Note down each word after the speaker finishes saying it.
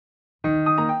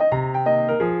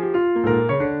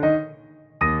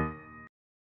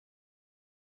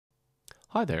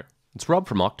Hi there, it's Rob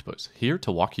from Octopus, here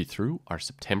to walk you through our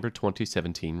September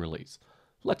 2017 release.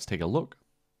 Let's take a look.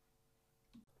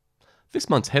 This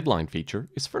month's headline feature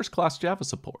is first-class Java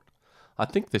support. I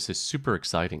think this is super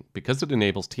exciting because it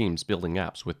enables teams building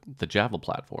apps with the Java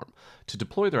platform to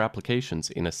deploy their applications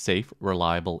in a safe,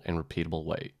 reliable, and repeatable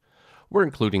way. We're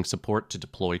including support to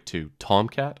deploy to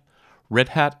Tomcat, Red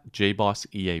Hat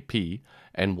JBoss EAP,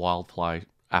 and Wildfly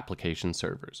application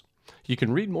servers. You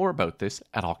can read more about this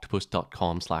at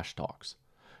octopus.com/docs.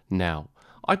 Now,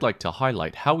 I'd like to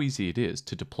highlight how easy it is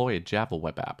to deploy a Java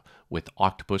web app with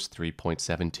Octopus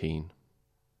 3.17.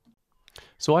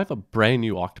 So I have a brand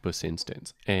new Octopus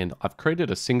instance, and I've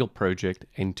created a single project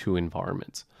and two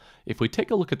environments. If we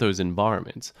take a look at those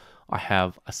environments, I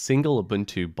have a single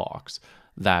Ubuntu box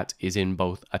that is in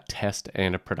both a test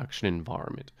and a production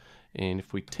environment. And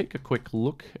if we take a quick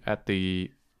look at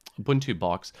the Ubuntu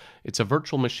box, it's a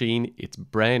virtual machine, it's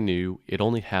brand new, it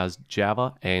only has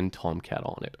Java and Tomcat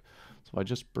on it. So I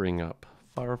just bring up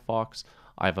Firefox,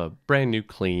 I have a brand new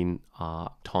clean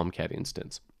Tomcat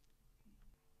instance.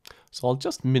 So I'll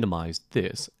just minimize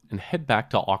this and head back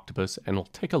to Octopus and we'll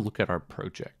take a look at our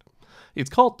project. It's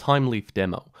called TimeLeaf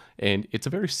Demo, and it's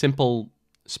a very simple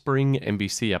Spring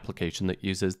MVC application that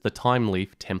uses the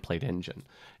TimeLeaf template engine.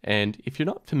 And if you're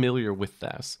not familiar with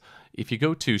this, if you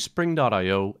go to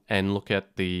spring.io and look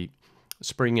at the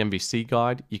Spring MVC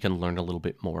guide, you can learn a little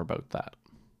bit more about that.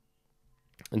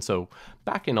 And so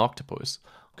back in Octopus,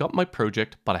 I've got my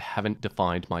project, but I haven't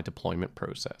defined my deployment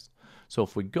process. So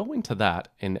if we go into that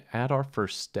and add our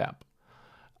first step,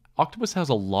 Octopus has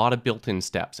a lot of built-in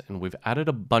steps, and we've added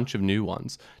a bunch of new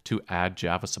ones to add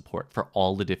Java support for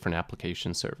all the different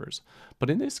application servers. But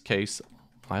in this case,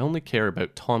 I only care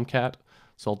about Tomcat,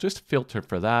 so I'll just filter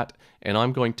for that, and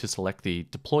I'm going to select the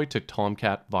Deploy to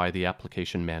Tomcat via the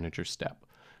Application Manager step.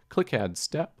 Click Add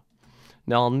Step.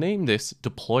 Now I'll name this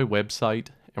Deploy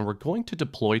Website, and we're going to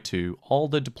deploy to all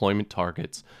the deployment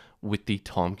targets with the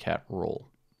Tomcat role.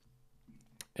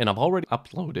 And I've already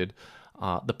uploaded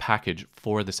the package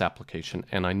for this application,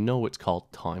 and I know it's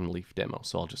called TimeLeaf Demo,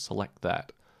 so I'll just select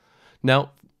that.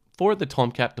 Now, for the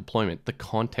Tomcat deployment, the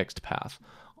context path,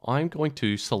 I'm going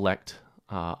to select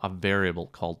a variable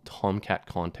called Tomcat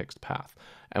context path,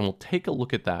 and we'll take a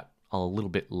look at that a little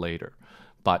bit later,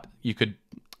 but you could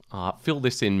fill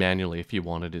this in manually if you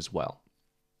wanted as well.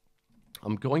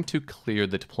 I'm going to clear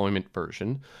the deployment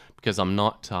version because I'm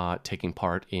not taking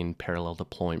part in parallel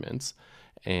deployments.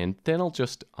 And then I'll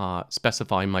just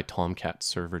specify my Tomcat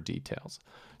server details.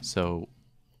 So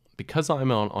because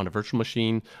I'm on a virtual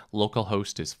machine,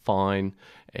 localhost is fine,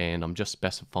 and I'm just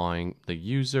specifying the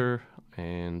user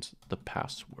and the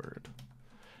password.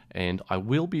 And I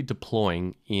will be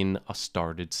deploying in a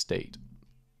started state.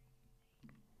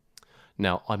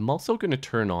 Now, I'm also going to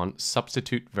turn on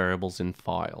substitute variables in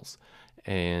files,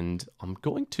 and I'm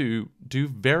going to do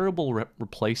variable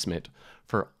replacement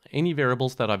for any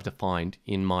variables that I've defined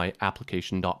in my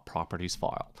application.properties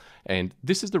file. And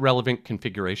this is the relevant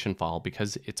configuration file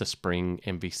because it's a Spring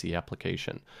MVC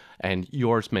application, and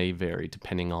yours may vary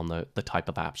depending on the type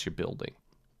of apps you're building.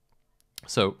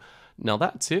 So now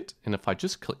that's it, and if I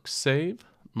just click Save,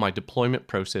 my deployment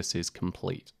process is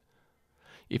complete.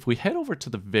 If we head over to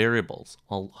the variables,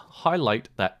 I'll highlight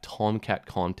that Tomcat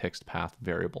context path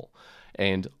variable.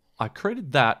 And I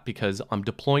created that because I'm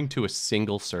deploying to a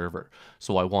single server.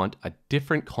 So I want a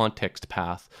different context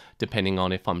path depending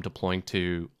on if I'm deploying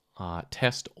to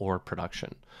test or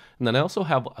production. And then I also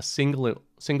have a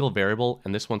single variable,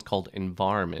 and this one's called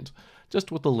environment,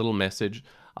 just with a little message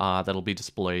that'll be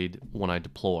displayed when I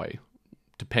deploy,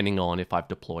 depending on if I've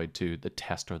deployed to the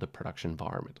test or the production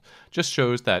environment. Just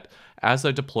shows that as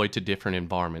I deploy to different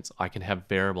environments, I can have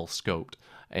variables scoped,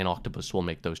 and Octopus will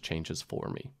make those changes for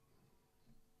me.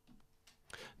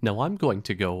 Now I'm going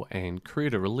to go and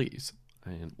create a release,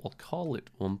 and we'll call it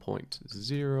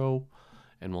 1.0,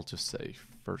 and we'll just say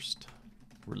first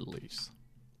release.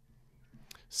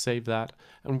 Save that,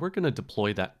 and we're going to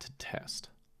deploy that to test.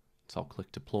 So I'll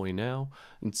click deploy now.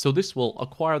 And so this will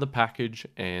acquire the package,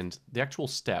 and the actual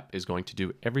step is going to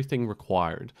do everything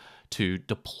required to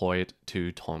deploy it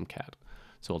to Tomcat.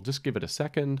 So I'll just give it a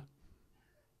second.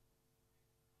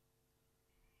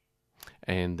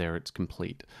 And there it's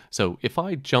complete. So if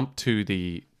I jump to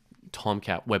the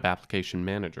Tomcat Web Application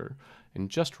Manager and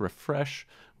just refresh,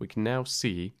 we can now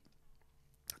see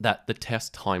that the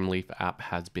test TimeLeaf app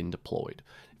has been deployed.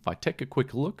 If I take a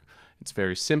quick look, it's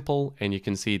very simple, and you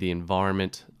can see the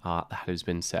environment that has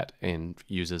been set and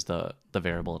uses the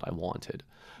variable that I wanted.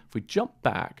 If we jump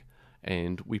back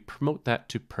and we promote that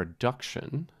to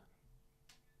production,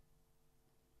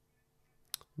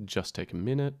 just take a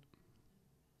minute.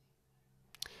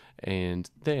 and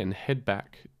then head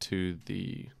back to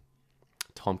the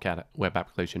Tomcat Web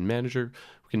Application Manager,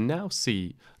 we can now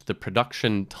see the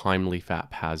production Timeleaf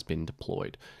app has been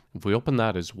deployed. If we open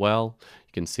that as well,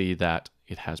 you can see that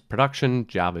it has production,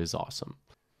 Java is awesome.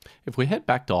 If we head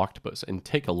back to Octopus and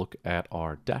take a look at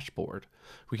our dashboard,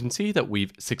 we can see that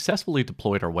we've successfully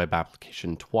deployed our web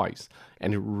application twice,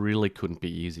 and it really couldn't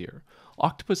be easier.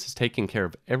 Octopus is taking care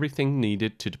of everything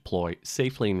needed to deploy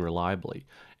safely and reliably,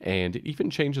 and it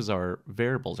even changes our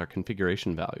variables, our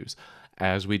configuration values,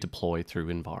 as we deploy through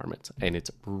environments, and it's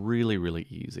really, really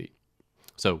easy.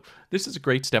 So this is a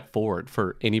great step forward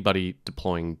for anybody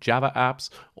deploying Java apps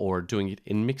or doing it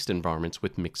in mixed environments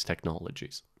with mixed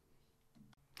technologies.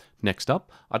 Next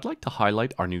up, I'd like to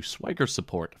highlight our new Swagger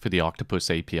support for the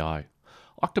Octopus API.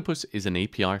 Octopus is an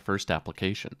API-first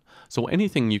application, so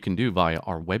anything you can do via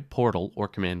our web portal or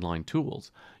command line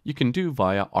tools, you can do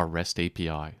via our REST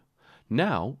API.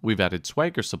 Now, we've added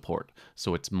Swagger support,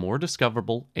 so it's more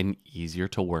discoverable and easier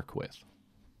to work with.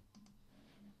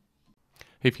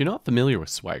 If you're not familiar with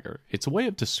Swagger, it's a way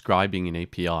of describing an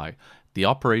API, the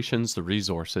operations, the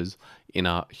resources, in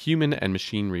a human and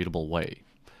machine-readable way.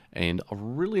 And a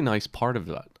really nice part of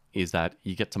that is that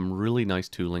you get some really nice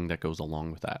tooling that goes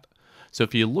along with that. So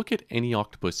if you look at any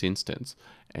Octopus instance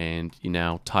and you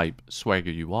now type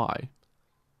Swagger UI,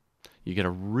 you get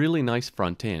a really nice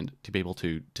front end to be able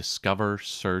to discover,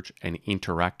 search, and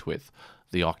interact with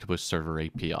the Octopus Server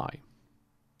API.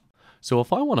 So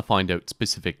if I want to find out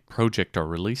specific project or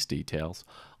release details,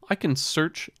 I can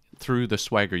search through the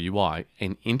Swagger UI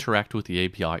and interact with the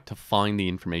API to find the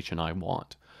information I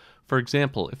want. For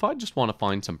example, if I just want to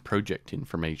find some project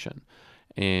information,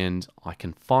 and I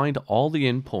can find all the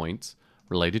endpoints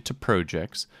related to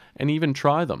projects and even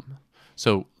try them.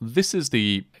 So this is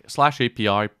the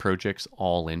 /API projects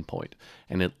all endpoint,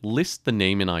 and it lists the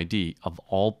name and ID of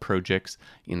all projects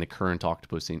in the current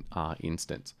Octopus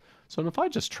instance. So if I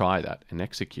just try that and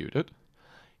execute it,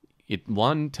 it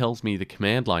tells me the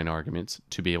command line arguments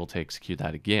to be able to execute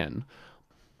that again.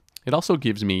 It also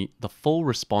gives me the full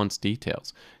response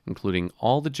details, including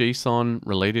all the JSON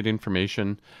related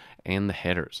information and the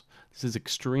headers. This is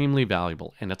extremely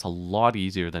valuable, and it's a lot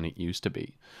easier than it used to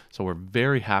be. So we're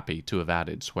very happy to have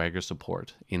added Swagger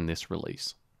support in this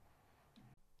release.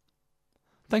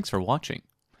 Thanks for watching.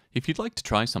 If you'd like to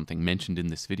try something mentioned in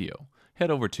this video, head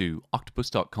over to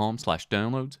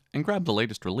octopus.com/downloads and grab the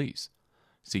latest release.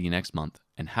 See you next month,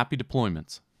 and happy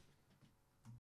deployments.